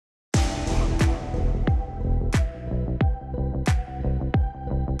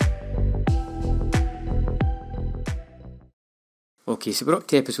Okay, so we're up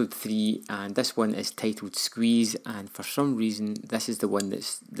to episode 3, and this one is titled Squeeze, and for some reason this is the one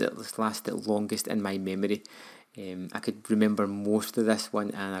that's lasted longest in my memory. I could remember most of this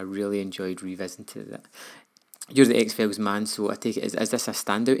one, and I really enjoyed revisiting it. You're the X-Files man, so I take it, is this a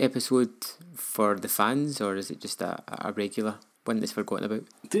standout episode for the fans, or is it just a regular one that's forgotten about?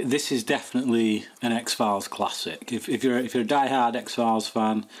 This is definitely an X-Files classic. If you're a die-hard X-Files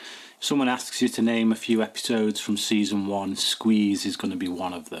fan, someone asks you to name a few episodes from season 1, Squeeze is going to be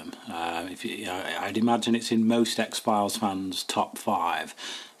one of them. I'd imagine it's in most X-Files fans' top 5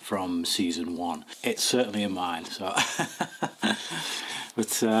 from season 1. It's certainly in mine. So,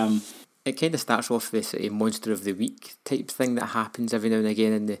 but it kind of starts off this sort of monster of the week type thing that happens every now and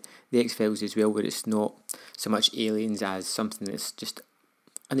again in the X-Files as well, where it's not so much aliens as something that's just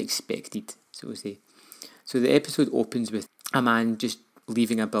unexpected, so to say. So the episode opens with a man just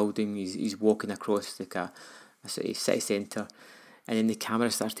leaving a building. He's walking across like a sort of city centre, and then the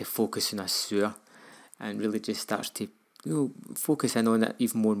camera starts to focus on a sewer and really just starts to focus in on it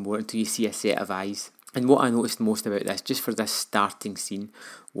even more and more until you see a set of eyes. And what I noticed most about this, just for this starting scene,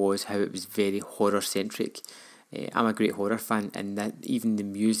 was how it was very horror-centric. I'm a great horror fan, and that even the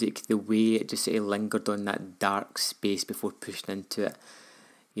music, the way it just sort of lingered on that dark space before pushing into it,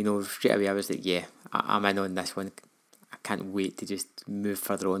 straight away I was like, yeah, I'm in on this one. I can't wait to just move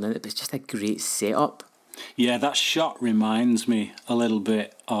further on in it. But it's just a great setup. Yeah, that shot reminds me a little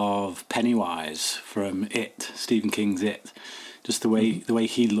bit of Pennywise from It, Stephen King's It. Just the way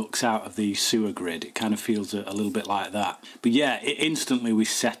he looks out of the sewer grid, it kind of feels a little bit like that. But yeah, instantly we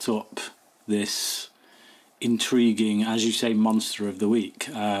set up this intriguing, as you say, monster of the week.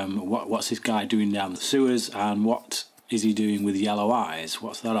 What's this guy doing down the sewers, and what is he doing with yellow eyes?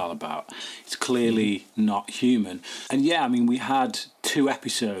 What's that all about? It's clearly not human. And yeah, I mean, we had 2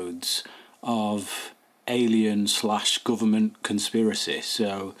 episodes of alien/government conspiracy,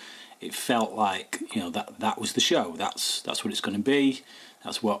 so it felt like that was the show. That's what it's going to be.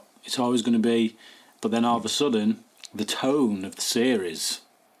 That's what it's always going to be. But then all of a sudden, the tone of the series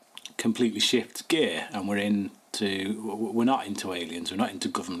completely shifts gear, and we're not into aliens. We're not into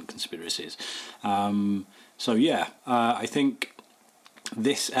government conspiracies. So yeah, I think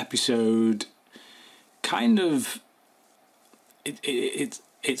this episode kind of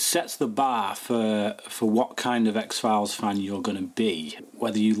it sets the bar for what kind of X-Files fan you're going to be,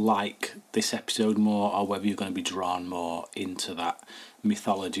 whether you like this episode more or whether you're going to be drawn more into that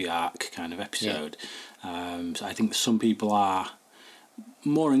mythology arc kind of episode. Yeah. So I think some people are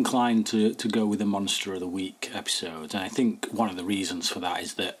more inclined to go with the Monster of the Week episodes, and I think one of the reasons for that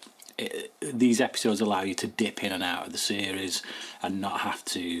is that these episodes allow you to dip in and out of the series and not have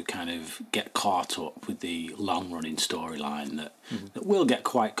to kind of get caught up with the long-running storyline that will get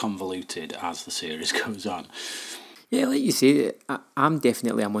quite convoluted as the series goes on. Yeah, like you say, I'm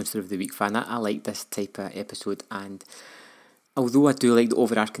definitely a Monster of the Week fan. I like this type of episode, and although I do like the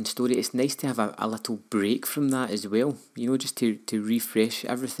overarching story, it's nice to have a little break from that as well, just to refresh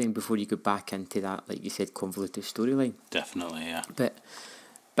everything before you go back into that, like you said, convoluted storyline. Definitely, yeah.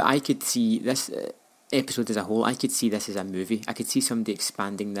 But I could see this episode as a whole. I could see this as a movie. I could see somebody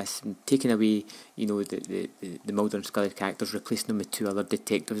expanding this and taking away, the Mulder and Scully characters, replacing them with 2 other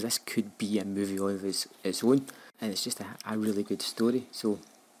detectives. This could be a movie of its own, and it's just a really good story. So,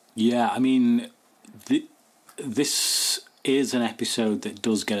 yeah, I mean, this is an episode that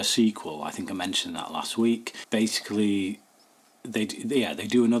does get a sequel. I think I mentioned that last week. Basically, they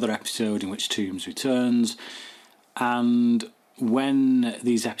do another episode in which Tooms returns, and when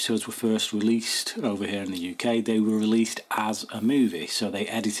these episodes were first released over here in the UK, they were released as a movie. So they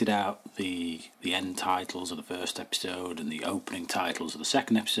edited out the end titles of the first episode and the opening titles of the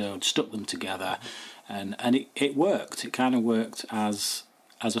second episode, stuck them together, and it worked. It kind of worked as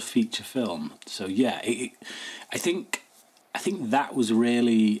a feature film. So yeah, I think that was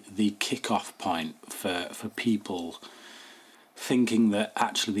really the kick-off point for people thinking that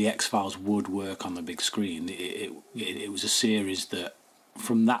actually the X-Files would work on the big screen. It was a series that,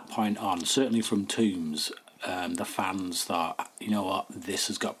 from that point on, certainly from Tooms, the fans thought, you know what, this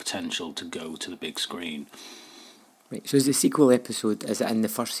has got potential to go to the big screen. Right, so is the sequel episode, is it in the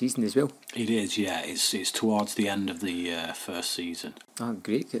first season as well? It is, yeah. It's towards the end of the first season. Oh,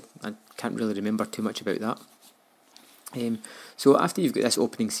 great. I can't really remember too much about that. So after you've got this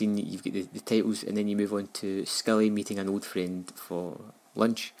opening scene, you've got the titles, and then you move on to Scully meeting an old friend for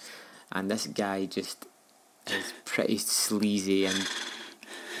lunch, and this guy just is pretty sleazy and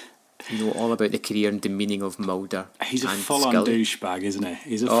all about the career and demeaning of Mulder. He's a and full-on Scully. douchebag, isn't he?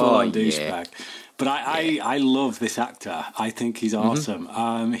 He's a full-on douchebag. But I love this actor. I think he's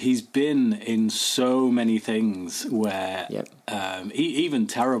awesome. He's been in so many things where, even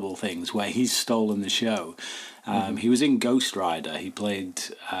terrible things, where he's stolen the show. He was in Ghost Rider. He played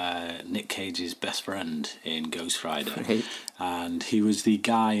Nick Cage's best friend in Ghost Rider. Right. And he was the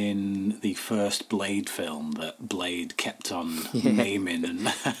guy in the first Blade film that Blade kept on naming.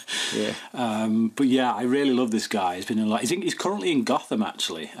 And but yeah, I really love this guy. He's been in a lot. He's currently in Gotham,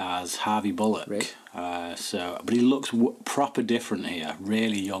 actually, as Harvey Bullock. Right. But he looks proper different here.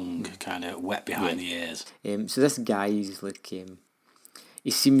 Really young, kind of wet behind the ears. So this guy is like... he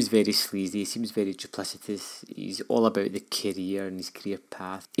seems very sleazy, he seems very duplicitous, he's all about the career and his career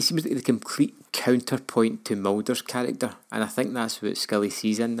path. He seems like the complete counterpoint to Mulder's character, and I think that's what Scully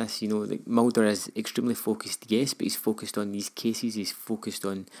sees in this. You know, like Mulder is extremely focused, yes, but he's focused on these cases, he's focused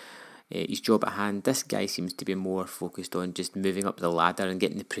on his job at hand. This guy seems to be more focused on just moving up the ladder and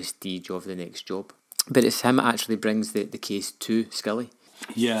getting the prestige of the next job. But it's him that actually brings the case to Scully.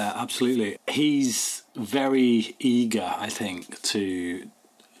 Yeah, absolutely. He's very eager, I think, to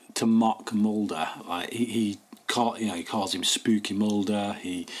mock Mulder. Like he calls him Spooky Mulder.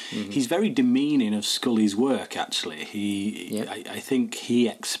 He's very demeaning of Scully's work. Actually, I think he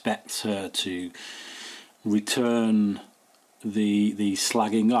expects her to return the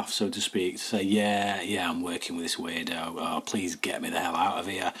slagging off, so to speak, to say, yeah, I'm working with this weirdo. Oh, please get me the hell out of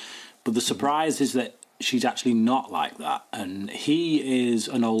here. But the surprise is that she's actually not like that, and he is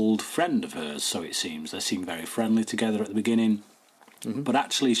an old friend of hers, so it seems. They seem very friendly together at the beginning, but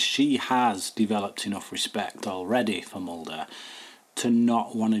actually she has developed enough respect already for Mulder to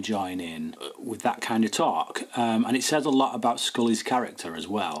not want to join in with that kind of talk, and it says a lot about Scully's character as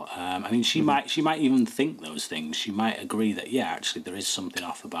well. I mean, she might even think those things. She might agree that, yeah, actually there is something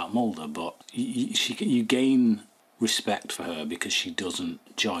off about Mulder, but you gain respect for her because she doesn't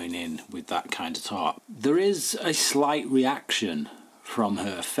join in with that kind of talk. There is a slight reaction from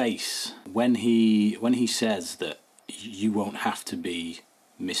her face when he says that you won't have to be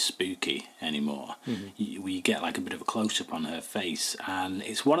Miss Spooky anymore. We get like a bit of a close-up on her face, and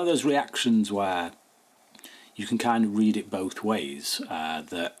it's one of those reactions where you can kind of read it both ways,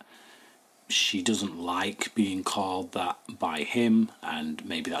 that she doesn't like being called that by him, and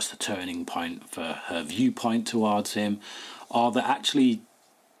maybe that's the turning point for her viewpoint towards him, or that actually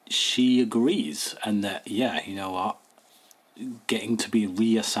she agrees, and that, yeah, you know what, getting to be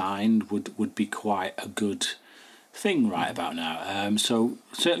reassigned would be quite a good thing right about now. So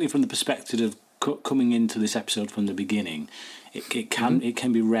certainly from the perspective of coming into this episode from the beginning, it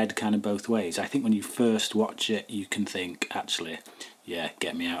can be read kind of both ways. I think when you first watch it, you can think, actually, yeah,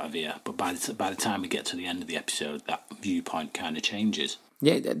 get me out of here. But by the time we get to the end of the episode, that viewpoint kind of changes.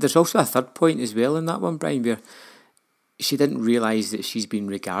 Yeah, there's also a third point as well in that one, Brian, where she didn't realise that she's been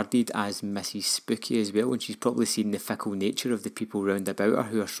regarded as Mrs. Spooky as well, and she's probably seen the fickle nature of the people round about her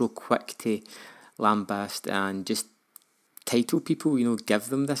who are so quick to lambast and just title people, you know, give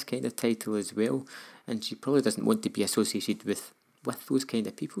them this kind of title as well, and she probably doesn't want to be associated with those kind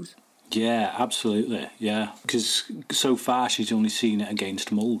of peoples. Yeah, absolutely, yeah, because so far she's only seen it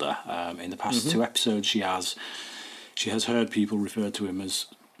against Mulder. In the past two episodes she has heard people refer to him as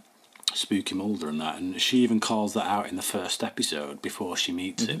Spooky Mulder and that, and she even calls that out in the first episode before she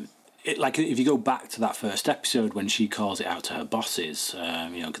meets him. Like, if you go back to that first episode when she calls it out to her bosses,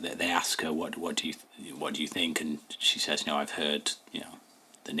 you know, they ask her what do you think, and she says, you know, I've heard, you know,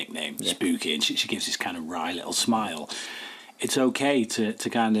 the nickname Spooky, and she gives this kind of wry little smile. It's okay to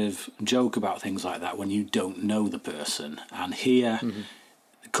kind of joke about things like that when you don't know the person, and here,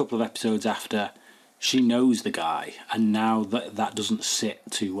 a couple of episodes after, she knows the guy, and now that doesn't sit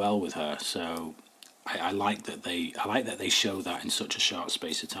too well with her. So I like that they show that in such a short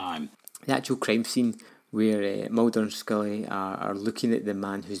space of time. The actual crime scene where Mulder and Scully are looking at the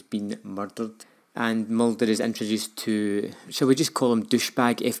man who's been murdered, and Mulder is introduced to, shall we just call him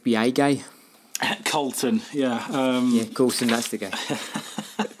douchebag FBI guy? Colton, yeah. Colton, that's the guy.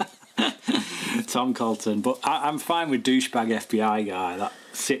 Tom Colton, but I'm fine with douchebag FBI guy. That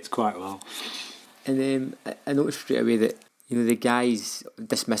sits quite well. And I noticed straight away that, you know, the guy's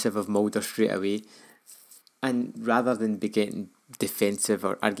dismissive of Mulder straight away, and rather than be getting defensive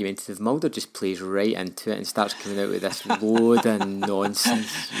or argumentative, Mulder just plays right into it and starts coming out with this load of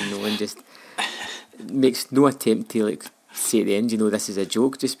nonsense, you know, and just makes no attempt to like say at the end, you know, this is a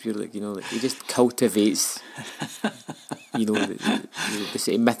joke, just purely, like, you know, like, he just cultivates, you know, the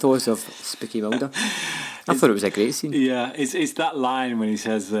sort of mythos of Spooky Mulder. I thought it was a great scene. Yeah, it's that line when he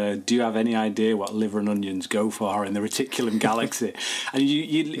says, do you have any idea what liver and onions go for in the reticulum galaxy? And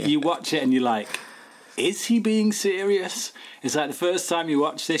you watch it and you're like, is he being serious? It's like the first time you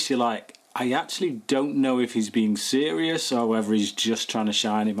watch this, you're like, I actually don't know if he's being serious or whether he's just trying to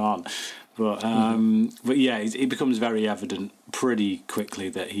shine him on. But yeah, it becomes very evident pretty quickly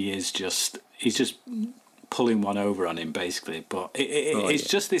that he's just pulling one over on him, basically. But it's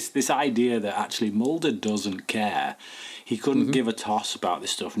just this idea that actually Mulder doesn't care. He couldn't give a toss about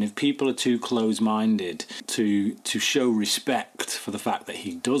this stuff. And if people are too close-minded to show respect for the fact that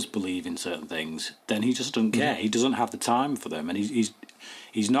he does believe in certain things, then he just doesn't care. He doesn't have the time for them, and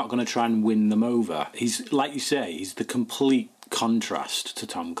he's not going to try and win them over. He's, like you say, he's the complete contrast to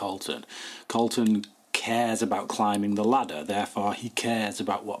Tom Colton. Colton cares about climbing the ladder, therefore he cares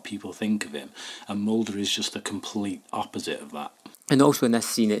about what people think of him, and Mulder is just the complete opposite of that. And also in this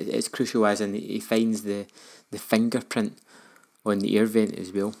scene, it's crucial, as in he finds the fingerprint on the air vent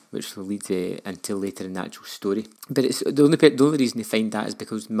as well, which will lead until later in the actual story. But it's the only reason they find that is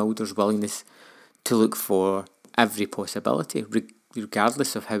because Mulder's willingness to look for every possibility,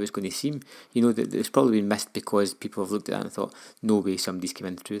 regardless of how it's going to seem. You know, that it's probably been missed because people have looked at that and thought, no way somebody's come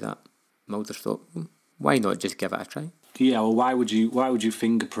in through that. Mulder's thought, why not just give it a try? Yeah, well, why would you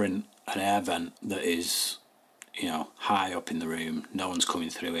fingerprint an air vent that is, you know, high up in the room? No one's coming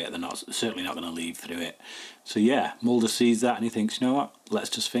through it. They're certainly not going to leave through it. So yeah, Mulder sees that and he thinks, you know what? Let's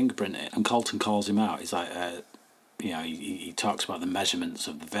just fingerprint it. And Colton calls him out. He's like, you know, he talks about the measurements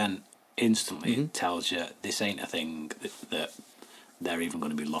of the vent. Instantly, it tells you this ain't a thing that they're even going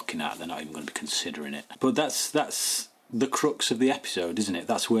to be looking at. They're not even going to be considering it. But that's the crux of the episode, isn't it?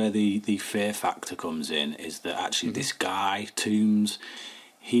 That's where the fear factor comes in, is that actually this guy, Tooms,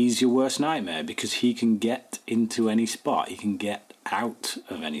 he's your worst nightmare because he can get into any spot. He can get out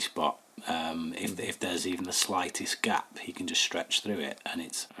of any spot. If there's even the slightest gap, he can just stretch through it. And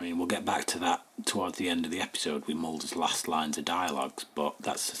we'll get back to that towards the end of the episode with Mulder's last lines of dialogues, but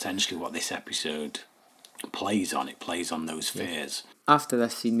that's essentially what this episode plays on. It plays on those fears. After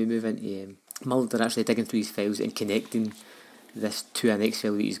this scene, we move into Mulder actually digging through his files and connecting this to an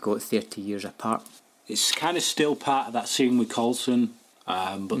X-file that he's got 30 years apart. It's kind of still part of that scene with Coulson,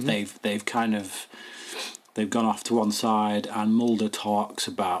 but they've gone off to one side, and Mulder talks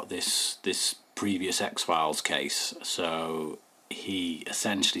about this previous X-Files case. So he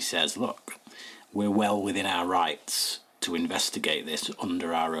essentially says, look, we're well within our rights to investigate this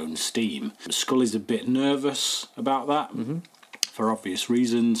under our own steam. Scully's a bit nervous about that, for obvious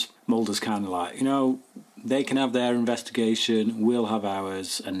reasons. Mulder's kind of like, you know, they can have their investigation, we'll have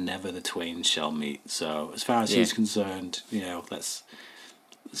ours, and never the twain shall meet. So as far as he's concerned, you know, let's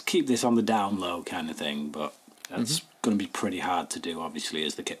keep this on the down low kind of thing. But that's going to be pretty hard to do, obviously,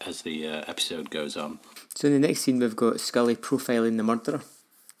 as the episode goes on. So in the next scene, we've got Scully profiling the murderer,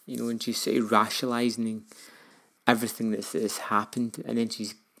 you know, and she's sort of rationalising everything that's happened, and then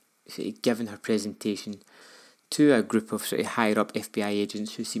she's sort of given her presentation to a group of sort of higher up FBI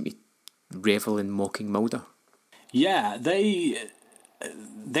agents who seem to revel in mocking Mulder. Yeah, they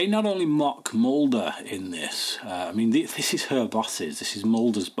not only mock Mulder in this. This is her bosses. This is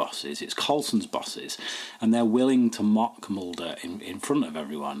Mulder's bosses. It's Coulson's bosses, and they're willing to mock Mulder in front of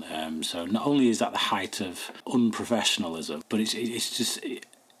everyone. So not only is that the height of unprofessionalism, but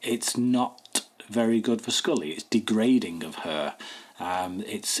it's not very good for Scully. It's degrading of her.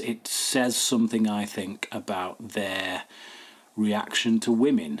 It says something, I think, about their reaction to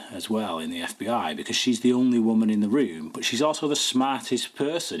women as well in the FBI, because she's the only woman in the room, but she's also the smartest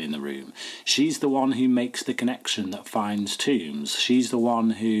person in the room. She's the one who makes the connection that finds Tooms. She's the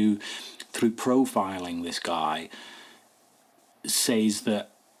one who, through profiling this guy, says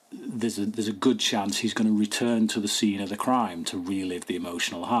that there's a good chance he's going to return to the scene of the crime to relive the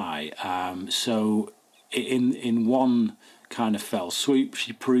emotional high. So in one kind of fell swoop,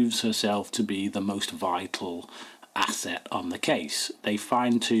 she proves herself to be the most vital asset on the case. They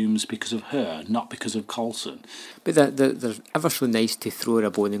find Tooms because of her, not because of Coulson. But they're ever so nice to throw her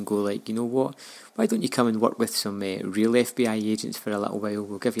a bone and go like, you know what, why don't you come and work with some real FBI agents for a little while?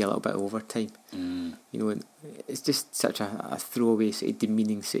 We'll give you a little bit of overtime. You know, and it's just such a throwaway sort of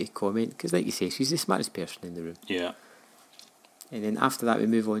demeaning sort of comment, because like you say, she's the smartest person in the room. Yeah. And then after that we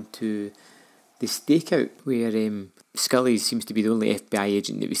move on to the stakeout, where Scully seems to be the only FBI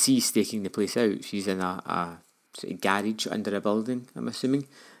agent that we see staking the place out. She's in a sort of garage under a building, I'm assuming,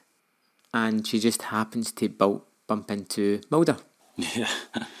 and she just happens to bump into Mulder. Yeah.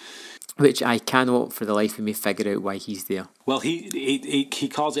 Which I cannot for the life of me figure out why he's there. Well, he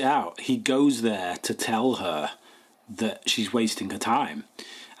calls it out. He goes there to tell her that she's wasting her time.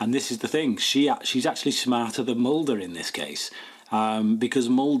 And this is the thing, she's actually smarter than Mulder in this case, because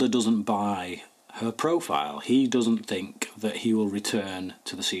Mulder doesn't buy her profile. He doesn't think that he will return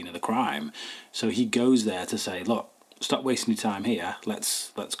to the scene of the crime. So he goes there to say, look, stop wasting your time here.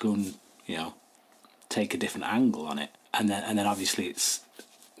 Let's go and take a different angle on it. And then obviously it's,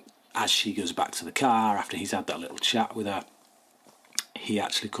 as she goes back to the car after he's had that little chat with her, he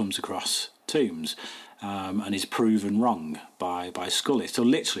actually comes across Tooms, and is proven wrong by Scully. So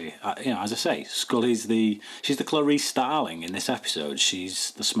literally, as I say, she's the Clarice Starling in this episode.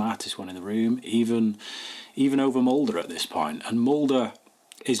 She's the smartest one in the room, even over Mulder at this point. And Mulder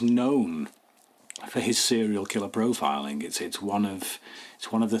is known for his serial killer profiling. It's one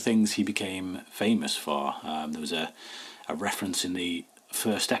of the things he became famous for. There was a reference in the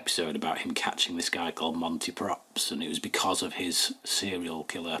first episode about him catching this guy called Monty Props, and it was because of his serial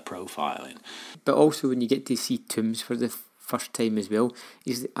killer profiling. But also when you get to see Tooms for the first time as well,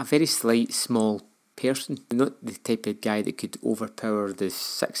 he's a very slight, small person. Not the type of guy that could overpower the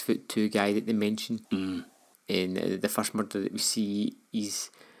 6'2" guy that they mention in the first murder that we see. He's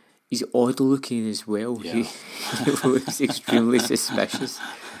odd looking as well. Yeah. He looks extremely suspicious,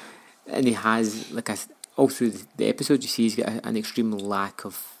 and he has all through the episode you see he's got an extreme lack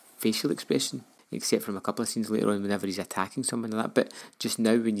of facial expression, except from a couple of scenes later on whenever he's attacking someone like that. But just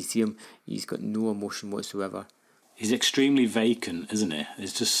now when you see him, he's got no emotion whatsoever. He's extremely vacant, isn't he?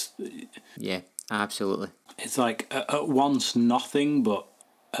 It's just... Yeah, absolutely. It's like at once nothing, but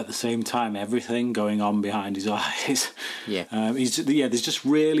at the same time everything going on behind his eyes. Yeah. There's just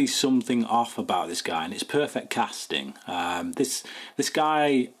really something off about this guy, and it's perfect casting. This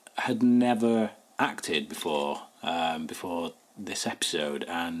guy had never acted before this episode,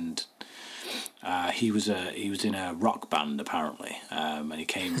 and he was in a rock band apparently, and he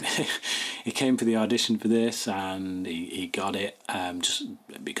came for the audition for this, and he got it just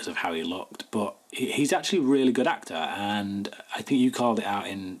because of how he looked. But he's actually a really good actor, and I think you called it out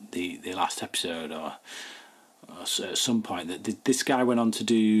in the last episode or at some point that this guy went on to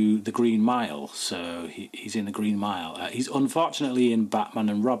do The Green Mile, so he's in The Green Mile. He's unfortunately in Batman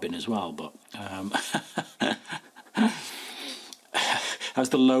and Robin as well, but that's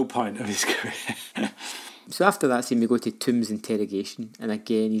the low point of his career. So after that scene we go to Tooms' interrogation, and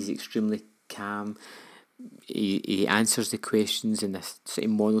again he's extremely calm. He answers the questions in this sort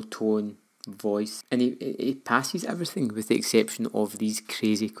of monotone voice, and he passes everything with the exception of these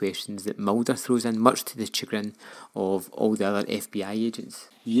crazy questions that Mulder throws in, much to the chagrin of all the other FBI agents.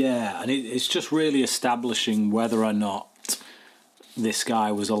 Yeah, and it's just really establishing whether or not this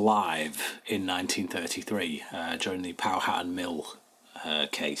guy was alive in 1933 during the Powhatan Mill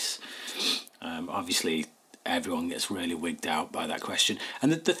case. Obviously everyone gets really wigged out by that question,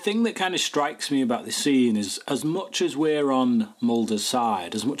 and the thing that kind of strikes me about this scene is, as much as we're on Mulder's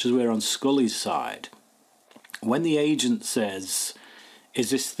side, as much as we're on Scully's side, when the agent says, is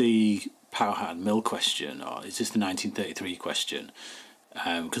this the Powhatan Mill question, or is this the 1933 question,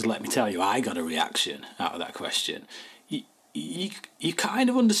 because let me tell you, I got a reaction out of that question. You kind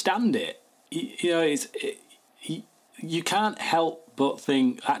of understand it. You can't help but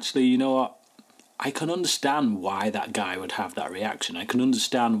think, actually, you know what, I can understand why that guy would have that reaction. I can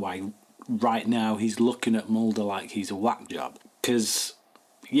understand why right now he's looking at Mulder like he's a whack job. Because,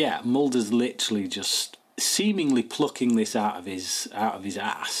 yeah, Mulder's literally just seemingly plucking this out of his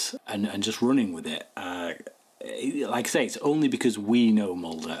ass and just running with it. Like I say, it's only because we know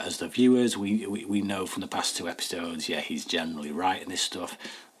Mulder as the viewers. We know from the past two episodes, yeah, he's generally right in this stuff,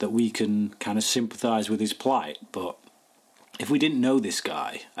 that we can kind of sympathise with his plight. But if we didn't know this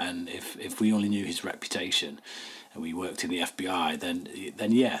guy, and if we only knew his reputation, and we worked in the FBI, then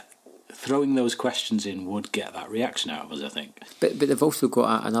yeah, throwing those questions in would get that reaction out of us, I think. But they've also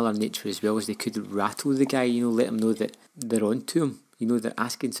got another nature as well, as they could rattle the guy, let him know that they're on to him. They're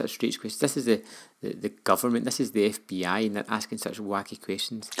asking such strange questions. This is the government, this is the FBI, and they're asking such wacky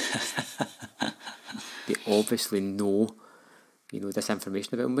questions. They obviously know this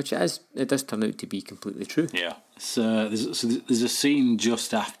information about him, which it does turn out to be completely true. Yeah. So there's a scene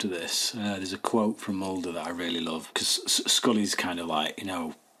just after this. There's a quote from Mulder that I really love, because Scully's kind of like,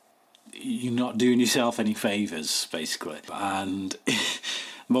 you're not doing yourself any favours, basically. And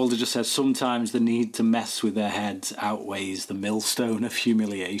Mulder just says, sometimes the need to mess with their heads outweighs the millstone of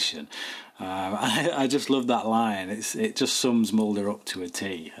humiliation. I just love that line. It just sums Mulder up to a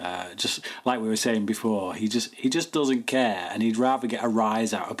T. Just like we were saying before, he just doesn't care, and he'd rather get a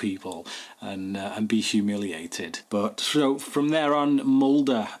rise out of people and be humiliated. But so from there on,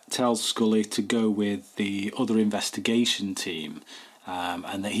 Mulder tells Scully to go with the other investigation team,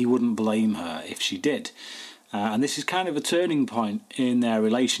 and that he wouldn't blame her if she did. And this is kind of a turning point in their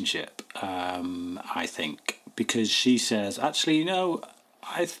relationship, I think, because she says, actually,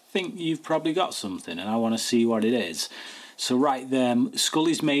 I think you've probably got something and I want to see what it is. So right there,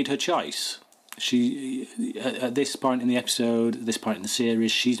 Scully's made her choice. She, at this point in the episode, this point in the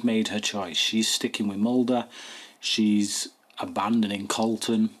series, she's made her choice. She's sticking with Mulder. She's abandoning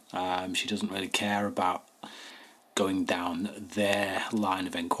Colton. She doesn't really care about going down their line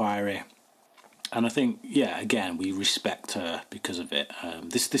of inquiry. And I think, yeah, again, we respect her because of it.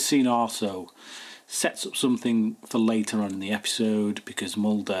 This scene also sets up something for later on in the episode, because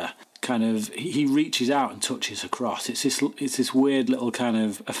Mulder kind of, he reaches out and touches her cross. It's this weird little kind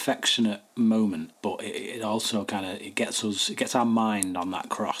of affectionate moment, but it also kind of, it gets our mind on that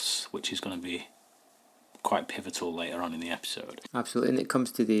cross, which is going to be quite pivotal later on in the episode. Absolutely, and it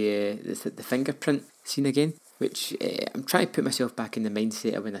comes to the fingerprint scene again, which I'm trying to put myself back in the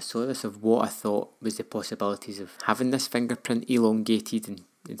mindset of when I saw this, of what I thought was the possibilities of having this fingerprint elongated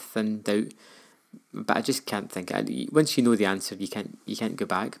and thinned out. But I just can't think. Once you know the answer, you can't go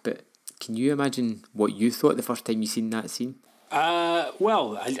back. But can you imagine what you thought the first time you seen that scene?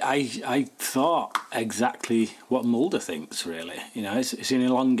 Well, I thought exactly what Mulder thinks, really. You know, it's an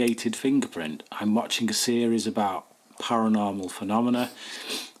elongated fingerprint. I'm watching a series about paranormal phenomena,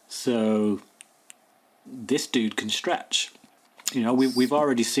 so this dude can stretch. You know, we've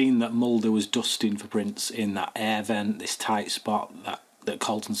already seen that Mulder was dusting for prints in that air vent, this tight spot that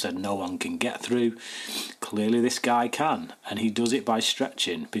Colton said no one can get through. Clearly this guy can, and he does it by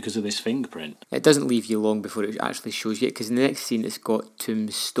stretching because of this fingerprint. It doesn't leave you long before it actually shows you it, because in the next scene it's got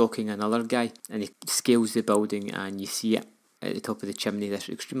Tooms stalking another guy, and he scales the building and you see it at the top of the chimney, this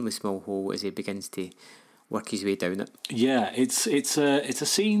extremely small hole, as he begins to work his way down it. Yeah, it's a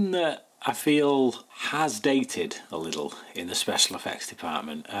scene that I feel has dated a little in the special effects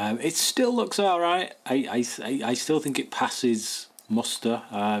department. It still looks alright. I still think it passes muster.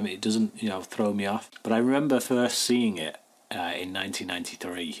 It doesn't, throw me off. But I remember first seeing it in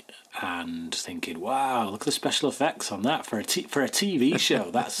 1993 and thinking, wow, look at the special effects on that for a TV show.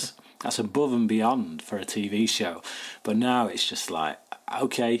 That's above and beyond for a TV show. But now it's just like,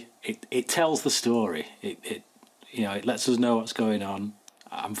 okay, it tells the story. It lets us know what's going on.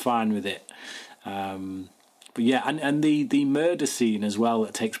 I'm fine with it. But yeah, and the murder scene as well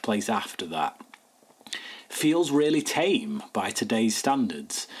that takes place after that feels really tame by today's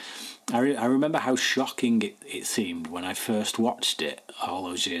standards. I remember how shocking it seemed when I first watched it all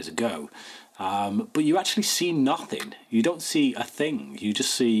those years ago. But you actually see nothing. You don't see a thing. You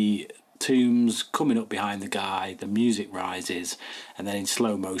just see Tooms coming up behind the guy, the music rises, and then in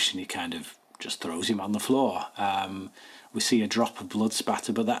slow motion he kind of just throws him on the floor. We see a drop of blood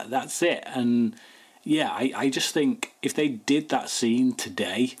spatter, but that's it. And yeah, I just think if they did that scene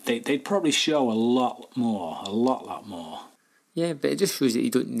today, they'd probably show a lot more. Yeah, but it just shows that you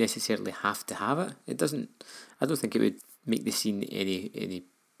don't necessarily have to have it. It doesn't. I don't think it would make the scene any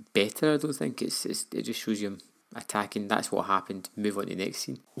better. I don't think it just shows you attacking. That's what happened. Move on to the next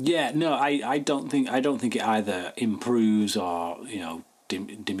scene. Yeah, no, I don't think it either improves or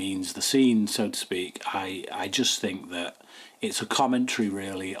demeans the scene, so to speak. I just think that it's a commentary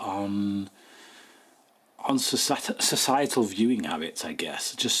really on societal viewing habits, I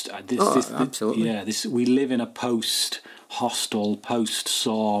guess. Just absolutely. Yeah, we live in a post-hostile,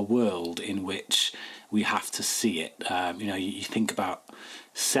 post-Saw world in which we have to see it. You think about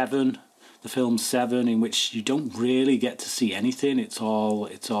Seven, the film Seven, in which you don't really get to see anything. It's all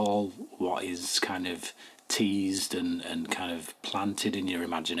what is kind of teased and kind of planted in your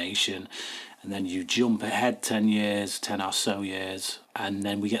imagination. And then you jump ahead 10 or so years, and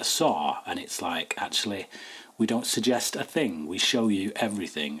then we get Saw, and it's like, actually, we don't suggest a thing, we show you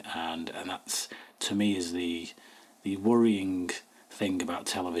everything, and that's, to me, is the worrying thing about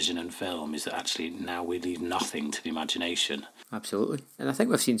television and film, is that actually now we leave nothing to the imagination. Absolutely. And I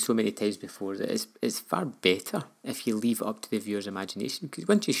think we've seen so many times before that it's far better if you leave it up to the viewer's imagination, because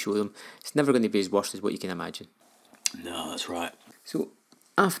once you show them, it's never going to be as worse as what you can imagine. No, that's right. So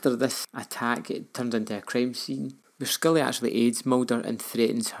after this attack, it turns into a crime scene where Scully actually aids Mulder and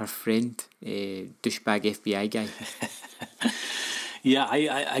threatens her friend, douchebag FBI guy. Yeah,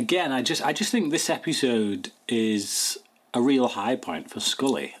 I just think this episode is a real high point for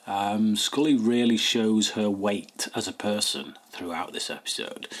Scully. Scully really shows her weight as a person throughout this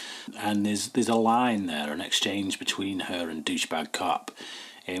episode, and there's a line there, an exchange between her and douchebag cop,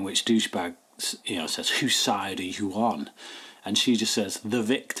 in which douchebag says, "Whose side are you on?" And she just says, "The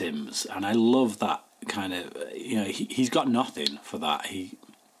victims." And I love that kind of, he's got nothing for that.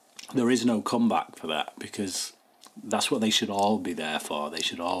 There is no comeback for that, because that's what they should all be there for. They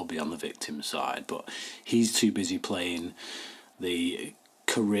should all be on the victim side. But he's too busy playing the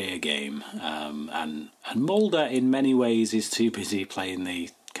career game. And Mulder, in many ways, is too busy playing the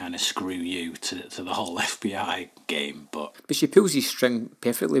kind of screw you to the whole FBI game. But she pulls his string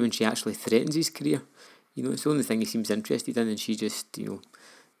perfectly when she actually threatens his career. You know, it's the only thing he seems interested in, and she just, you know,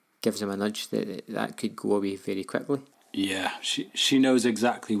 gives him a nudge that could go away very quickly. Yeah, she knows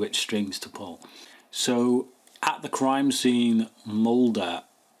exactly which strings to pull. So at the crime scene, Mulder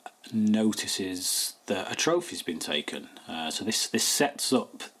notices that a trophy's been taken. So this sets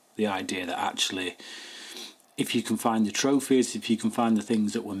up the idea that actually, if you can find the trophies, if you can find the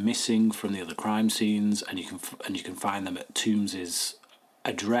things that were missing from the other crime scenes, and you can find them at Toombs's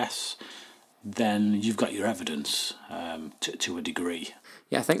address, then you've got your evidence to a degree.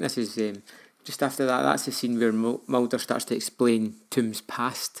 Yeah, I think this is just after that. That's the scene where Mulder starts to explain Toombs'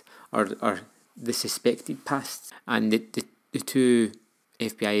 past, or the suspected past, and the two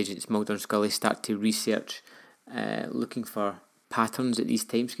FBI agents, Mulder and Scully, start to research, looking for patterns at these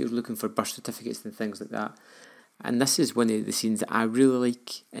timescales, looking for birth certificates and things like that. And this is one of the scenes that I really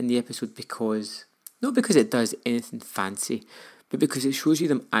like in the episode, because not because it does anything fancy, but because it shows you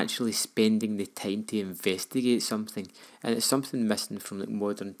them actually spending the time to investigate something. And it's something missing from like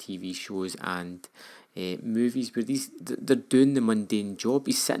modern TV shows and movies, where they're doing the mundane job.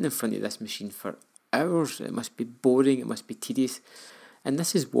 He's sitting in front of this machine for hours. It must be boring, it must be tedious. And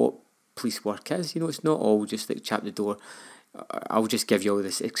this is what police work is. You know, it's not all just like chap the door, I'll just give you all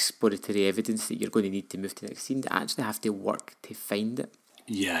this exploratory evidence that you're going to need to move to the next scene. They actually have to work to find it.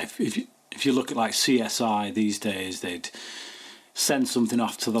 Yeah, if you look at like CSI these days, they'd send something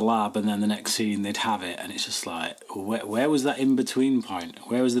off to the lab, and then the next scene they'd have it, and it's just like, where was that in-between point?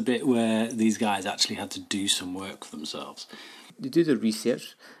 Where was the bit where these guys actually had to do some work for themselves? They do the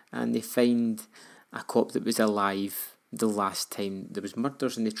research, and they find a cop that was alive the last time there was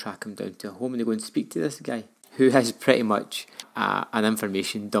murders, and they track him down to a home, and they go and speak to this guy, who has pretty much an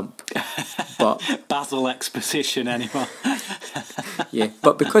information dump. But Basil exposition, anyone? yeah,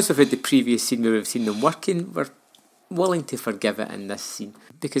 but because of the previous scene where we've seen them working, we're willing to forgive it in this scene,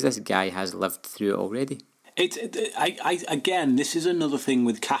 because this guy has lived through it already. Again, this is another thing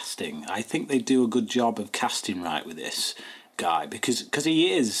with casting. I think they do a good job of casting right with this guy, because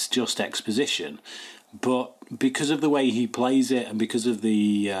he is just exposition, but because of the way he plays it, and because of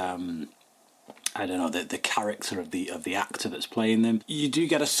the the character of the actor that's playing them, you do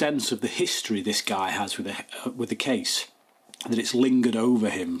get a sense of the history this guy has with the case, that it's lingered over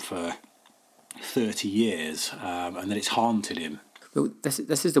him for 30 years, and that it's haunted him. Well, this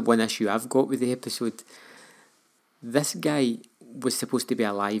is the one issue I've got with the episode. This guy was supposed to be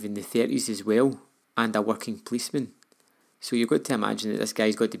alive in the 30s as well, and a working policeman. So you've got to imagine that this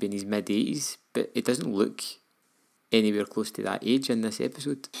guy's got to be in his mid-80s, but it doesn't look anywhere close to that age in this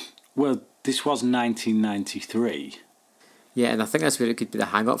episode. Well, this was 1993. Yeah, and I think that's where it could be the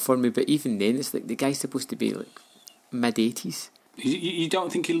hang-up for me, but even then, it's like the guy's supposed to be like mid-80s. You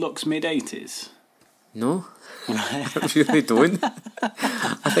don't think he looks mid-80s? No, I really don't.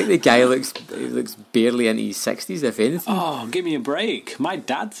 I think the guy looks barely into his 60s, if anything. Oh, give me a break. My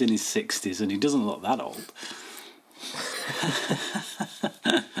dad's in his 60s and he doesn't look that old.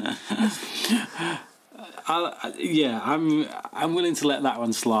 I'm willing to let that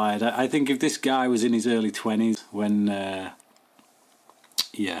one slide. I think if this guy was in his early 20s when,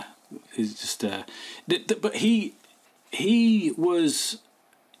 it's just... but he was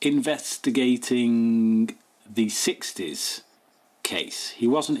investigating the 60s case. He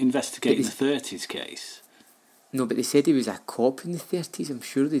wasn't investigating the 30s case. No, but they said he was a cop in the 30s. I'm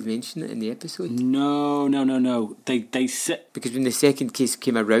sure they mentioned it in the episode. No. They said... Because when the second case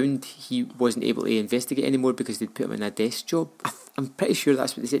came around, he wasn't able to investigate anymore because they'd put him in a desk job. I'm pretty sure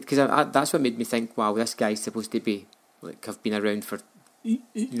that's what they said, because that's what made me think, wow, this guy's supposed to be, like, have been around for,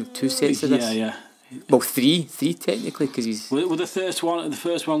 two sets of this. Yeah. Well, three technically, because he's... Well, the first one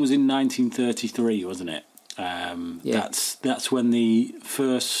was in 1933, wasn't it? Yeah. That's when the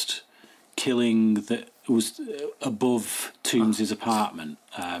first killing that was above Toombs's apartment.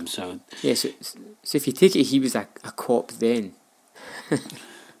 So if you take it, he was a cop then.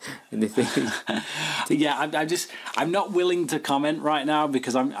 And the thing. Yeah, I'm not willing to comment right now,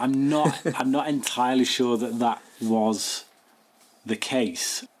 because I'm not entirely sure that was the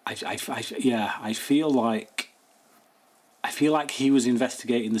case. I feel like he was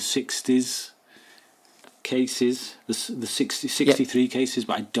investigating the 60s cases, the 63 cases,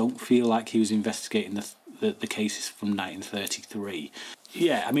 but I don't feel like he was investigating the cases from 1933.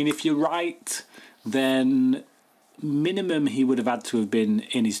 Yeah, I mean, if you're right, then minimum he would have had to have been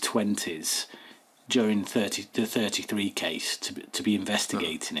in his 20s during the 33 case to be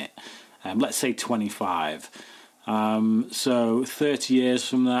investigating it. Let's say 25. So 30 years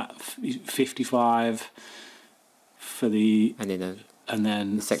from that, 55 for the... And then And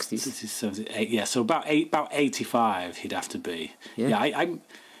then the 60s. Yeah, so about 85 he'd have to be. Yeah.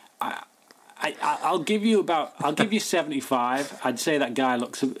 I'll give you 75. I'd say that guy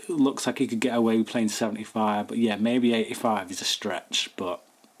looks like he could get away with playing 75, but yeah, maybe 85 is a stretch, but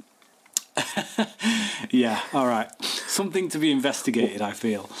yeah, all right. Something to be investigated, I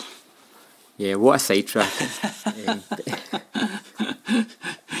feel. Yeah, what a sidetrack.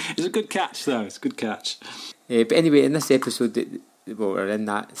 It's a good catch, though. It's a good catch. But anyway, in this episode, or in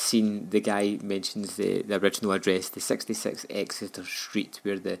that scene, the guy mentions the original address, the 66 Exeter Street,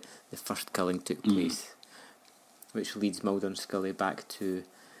 where the first killing took place, which leads Mulder and Scully back to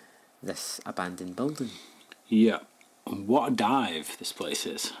this abandoned building. Yeah. What a dive this place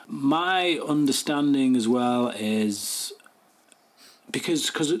is. My understanding as well is...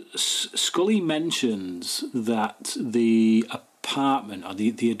 Because Scully mentions that the apartment or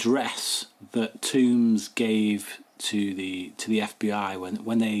the address that Tooms gave to the FBI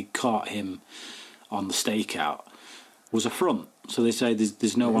when they caught him on the stakeout was a front. So they say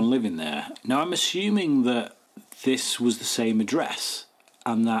there's no one living there. Now I'm assuming that this was the same address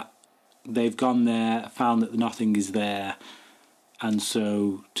and that they've gone there, found that nothing is there, and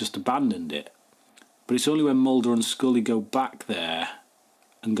so just abandoned it. But it's only when Mulder and Scully go back there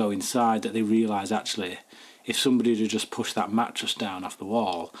and go inside that they realise actually if somebody had just pushed that mattress down off the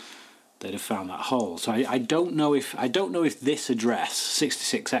wall, they'd have found that hole. So I don't know if this address,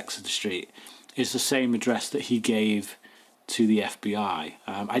 66 Exeter Street, is the same address that he gave to the FBI.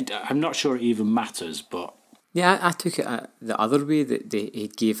 I'm not sure it even matters, but... Yeah, I took it the other way, that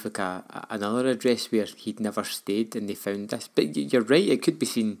he gave like another address where he'd never stayed and they found this. But you're right, it could be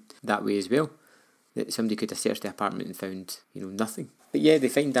seen that way as well. That somebody could have searched the apartment and found, nothing. But yeah, they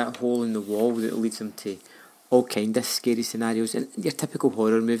find that hole in the wall that leads them to all kind of scary scenarios. And your typical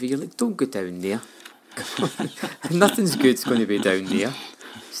horror movie, you're like, don't go down there. Nothing's good's going to be down there.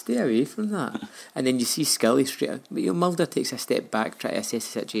 Stay away from that. And then you see Scully straight... Mulder takes a step back, try to assess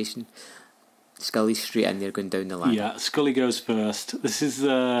the situation. Scully's straight in there going down the ladder. Yeah, Scully goes first. This is,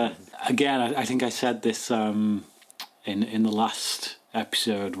 again, I think I said this in the last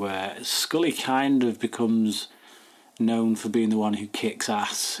episode, where Scully kind of becomes known for being the one who kicks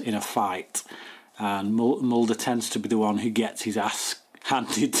ass in a fight, and Mulder tends to be the one who gets his ass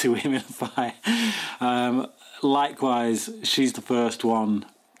handed to him in a fight. Likewise, she's the first one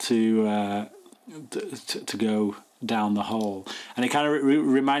to go down the hole, and it kind of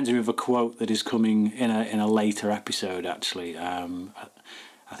reminds me of a quote that is coming in a later episode. Actually, I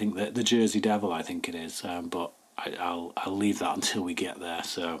think that the Jersey Devil, I think it is, but I'll leave that until we get there.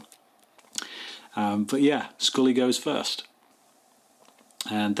 So, but yeah, Scully goes first,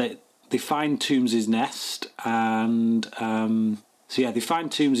 and they find Tooms' nest, and they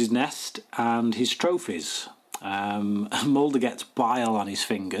find Tooms' nest and his trophies. Mulder gets bile on his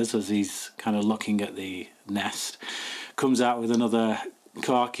fingers as he's kind of looking at the nest. Comes out with another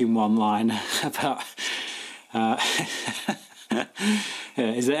corking one line about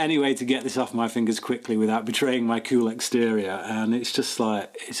is there any way to get this off my fingers quickly without betraying my cool exterior? And it's just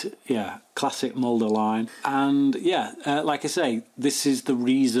like, classic Mulder line. And like I say, this is the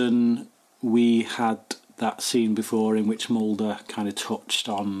reason we had that scene before in which Mulder kind of touched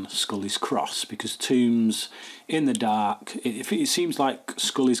on Scully's cross, because Tooms, in the dark, it seems like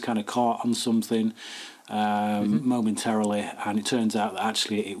Scully's kind of caught on something momentarily, and it turns out that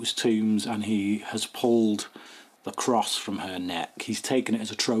actually it was Tooms, and he has pulled the cross from her neck. He's taken it as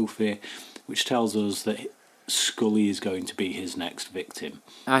a trophy, which tells us that Scully is going to be his next victim.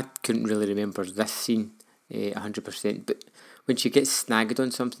 I couldn't really remember this scene 100%, but when she gets snagged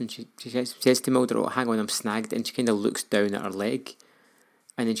on something, she says to Mulder, "Oh, hang on, I'm snagged," and she kind of looks down at her leg,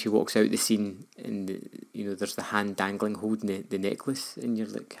 and then she walks out the scene, and there's the hand dangling, holding the necklace, and you're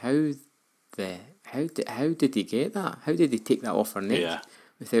like, how did he get that? How did he take that off her neck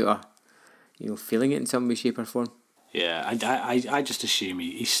without her, feeling it in some way, shape, or form? Yeah, I just assume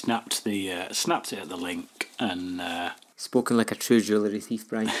he snapped it at the link and. Spoken like a true jewellery thief,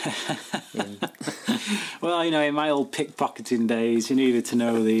 Brian. Well, in my old pickpocketing days, you needed to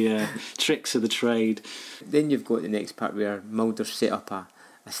know the tricks of the trade. Then you've got the next part where Mulder set up a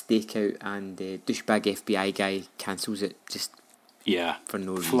stakeout, and the douchebag FBI guy cancels it just for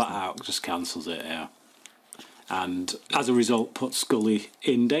no reason. Flat out just cancels it, and as a result puts Scully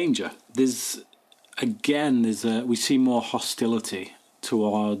in danger. We see more hostility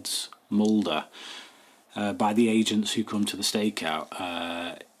towards Mulder by the agents who come to the stakeout,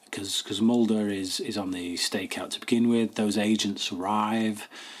 because Mulder is on the stakeout to begin with. Those agents arrive.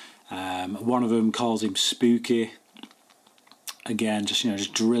 One of them calls him spooky. Again,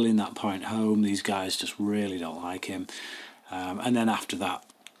 just drilling that point home. These guys just really don't like him. And then after that,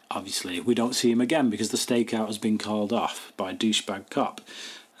 obviously, we don't see him again because the stakeout has been called off by douchebag cop.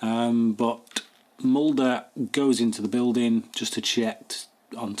 But Mulder goes into the building just to check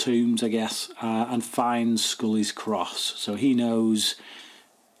on Tooms, I guess, and finds Scully's cross. So he knows,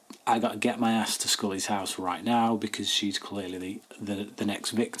 I got to get my ass to Scully's house right now because she's clearly the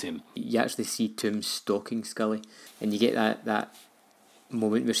next victim. You actually see Tooms stalking Scully, and you get that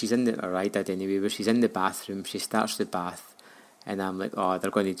moment where she's in the, or I did anyway, where she's in the bathroom, she starts the bath, and I'm like, oh,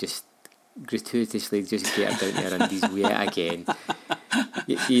 they're going to just gratuitously just get her down to her undies yet again.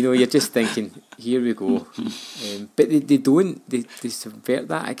 You know, you're just thinking, here we go. But they don't, they subvert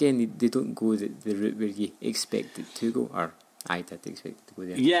that again. They don't go the route where you expect it to go, or I did expect it to go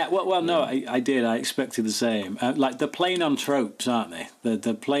there. Yeah, well, no, I did. I expected the same. Like, they're playing on tropes, aren't they?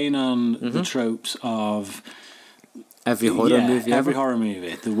 They're playing on the tropes of every horror movie. Every horror movie.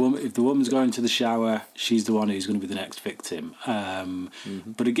 If the woman's going to the shower, she's the one who's going to be the next victim.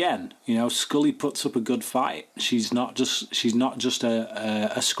 But again, you know, Scully puts up a good fight. She's not just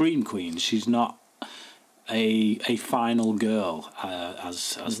a scream queen. She's not a final girl,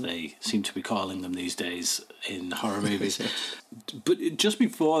 as they seem to be calling them these days in horror movies. But just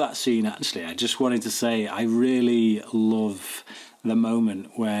before that scene, actually, I just wanted to say I really love the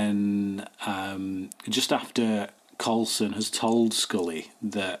moment when just after Coulson has told Scully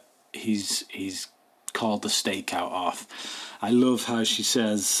that he's called the stakeout off. I love how she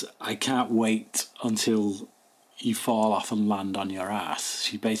says, I can't wait until you fall off and land on your ass.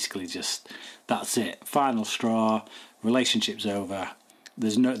 She basically just, that's it. Final straw, relationship's over.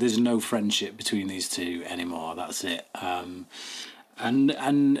 There's no friendship between these two anymore. That's it. And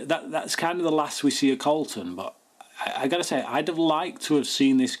that's kind of the last we see of Colton, but I gotta say, I'd have liked to have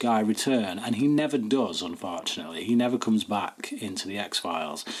seen this guy return, and he never does, unfortunately. He never comes back into the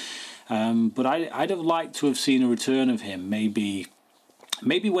X-Files. But I'd have liked to have seen a return of him, maybe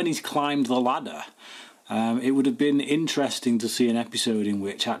when he's climbed the ladder. It would have been interesting to see an episode in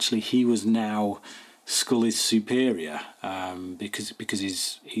which actually he was now Scully's superior, because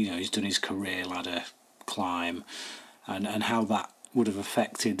he's done his career ladder climb, and how that would have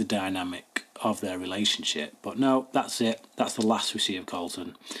affected the dynamic of their relationship. But no, that's it. That's the last we see of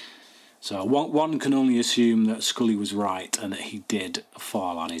Colton. So one can only assume that Scully was right and that he did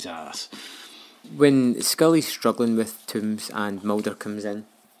fall on his ass. When Scully's struggling with Tooms and Mulder comes in,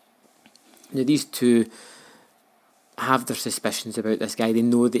 now these two have their suspicions about this guy. They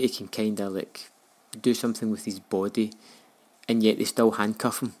know that he can kind of like do something with his body, and yet they still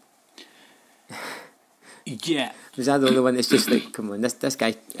handcuff him. Yeah. Was that the only one that's just like, come on, this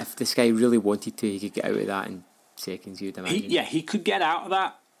guy, if this guy really wanted to, he could get out of that in seconds, you'd imagine. He could get out of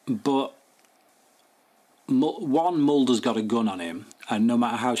that, but Mulder's got a gun on him, and no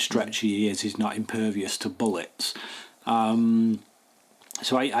matter how stretchy he is, he's not impervious to bullets.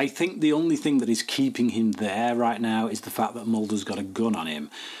 So I think the only thing that is keeping him there right now is the fact that Mulder's got a gun on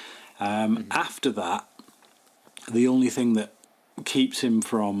him. After that, the only thing that keeps him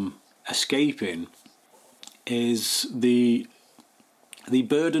from escaping is the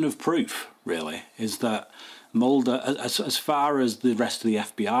burden of proof, really, is that Mulder, as far as the rest of the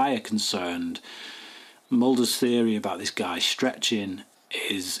FBI are concerned, Mulder's theory about this guy stretching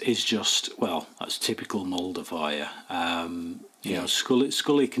is just, well, that's typical Mulder for you. You know,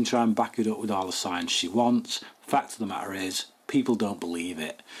 Scully can try and back it up with all the science she wants. Fact of the matter is, people don't believe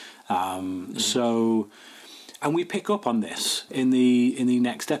it. So, and we pick up on this in the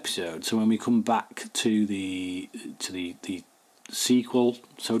next episode. So when we come back to the sequel,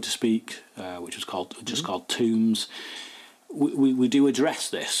 so to speak, which was called Tooms, we do address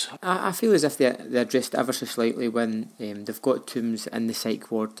this. I feel as if they addressed ever so slightly when they've got Tooms in the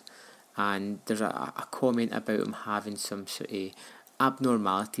psych ward, and there's a comment about him having some sort of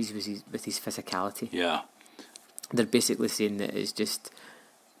abnormalities with his physicality. Yeah. They're basically saying that it's just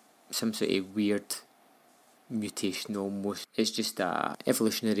some sort of weird mutation almost. It's just a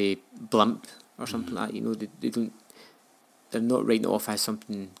evolutionary blimp or something like that. You know, they're not writing it off as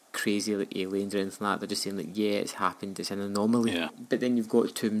something crazy like aliens or anything like that. They're just saying like, yeah, it's happened, it's an anomaly. Yeah. But then you've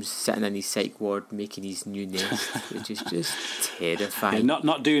got Tooms sitting in his psych ward making his new nest, which is just terrifying. Yeah,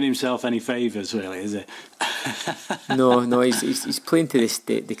 not doing himself any favours, really, is it? No, he's playing to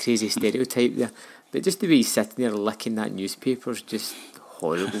the crazy stereotype there. But just the way he's sitting there licking that newspaper is just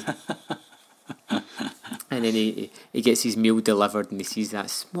horrible. And then he gets his meal delivered, and he sees that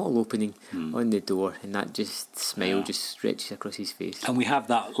small opening on the door, and that just smile just stretches across his face. And we have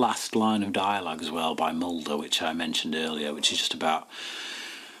that last line of dialogue as well by Mulder, which I mentioned earlier, which is just about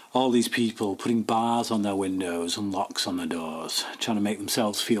all these people putting bars on their windows and locks on their doors, trying to make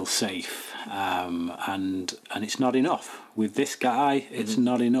themselves feel safe. and it's not enough. With this guy, it's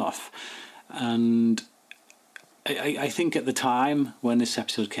not enough. And I think at the time when this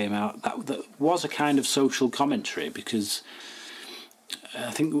episode came out, that was a kind of social commentary, because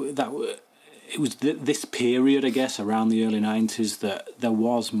I think that it was this period, I guess, around the early 90s, that there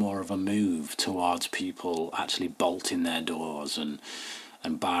was more of a move towards people actually bolting their doors and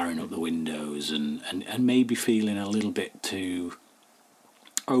barring up the windows and maybe feeling a little bit too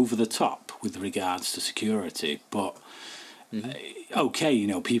over the top with regards to security. But okay, you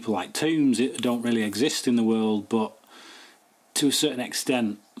know, people like Tooms don't really exist in the world, but to a certain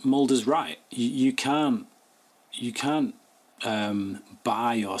extent, Mulder's right. You can't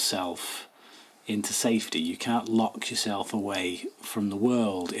buy yourself into safety. You can't lock yourself away from the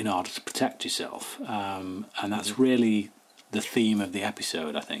world in order to protect yourself, and that's really the theme of the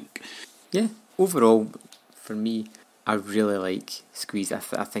episode, I think. Yeah, overall, for me, I really like Squeeze. I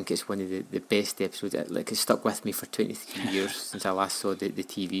think it's one of the best episodes. It's stuck with me for 23 years since I last saw the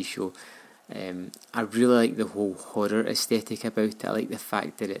TV show. I really like the whole horror aesthetic about it. I like the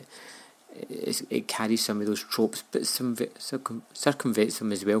fact that it carries some of those tropes, but circumvents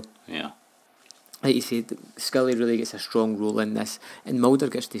them as well. Yeah. Like you said, Scully really gets a strong role in this, and Mulder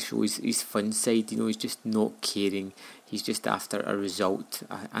gets to show his fun side. You know, he's just not caring. He's just after a result,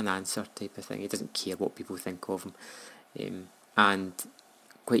 an answer type of thing. He doesn't care what people think of him, and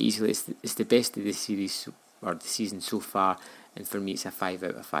quite easily, it's the best of the series or the season so far. And for me, it's a 5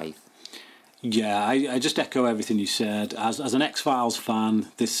 out of 5. Yeah, I just echo everything you said. As an X-Files fan,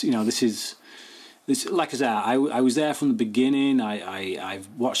 this is. Like I said, I was there from the beginning. I've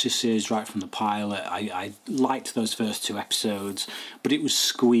watched this series right from the pilot. I liked those first 2 episodes, but it was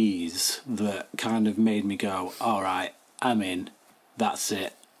Squeeze that kind of made me go, all right, I'm in. That's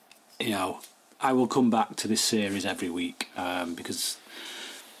it. You know, I will come back to this series every week because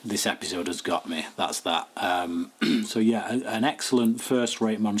this episode has got me. That's that. So yeah, an excellent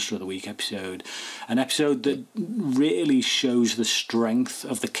first-rate Monster of the Week episode. An episode that really shows the strength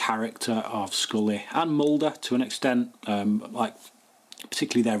of the character of Scully and Mulder to an extent, like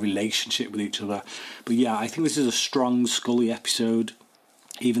particularly their relationship with each other. But yeah, I think this is a strong Scully episode,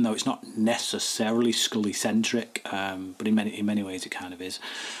 even though it's not necessarily Scully-centric, but in many ways it kind of is.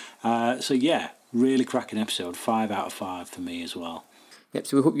 So yeah, really cracking episode. 5 out of 5 for me as well. Yep,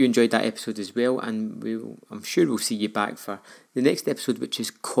 so we hope you enjoyed that episode as well, and I'm sure we'll see you back for the next episode, which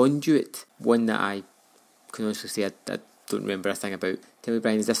is Conduit, one that I can honestly say I don't remember a thing about. Tell me,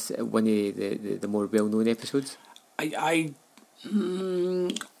 Brian, is this one of the more well-known episodes? I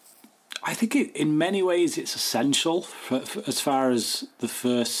think in many ways it's essential for as far as the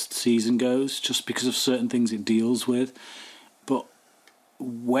first season goes, just because of certain things it deals with. But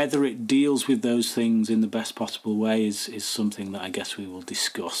whether it deals with those things in the best possible way is something that I guess we will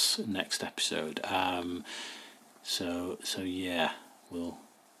discuss next episode. So yeah, we'll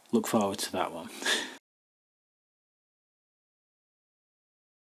look forward to that one.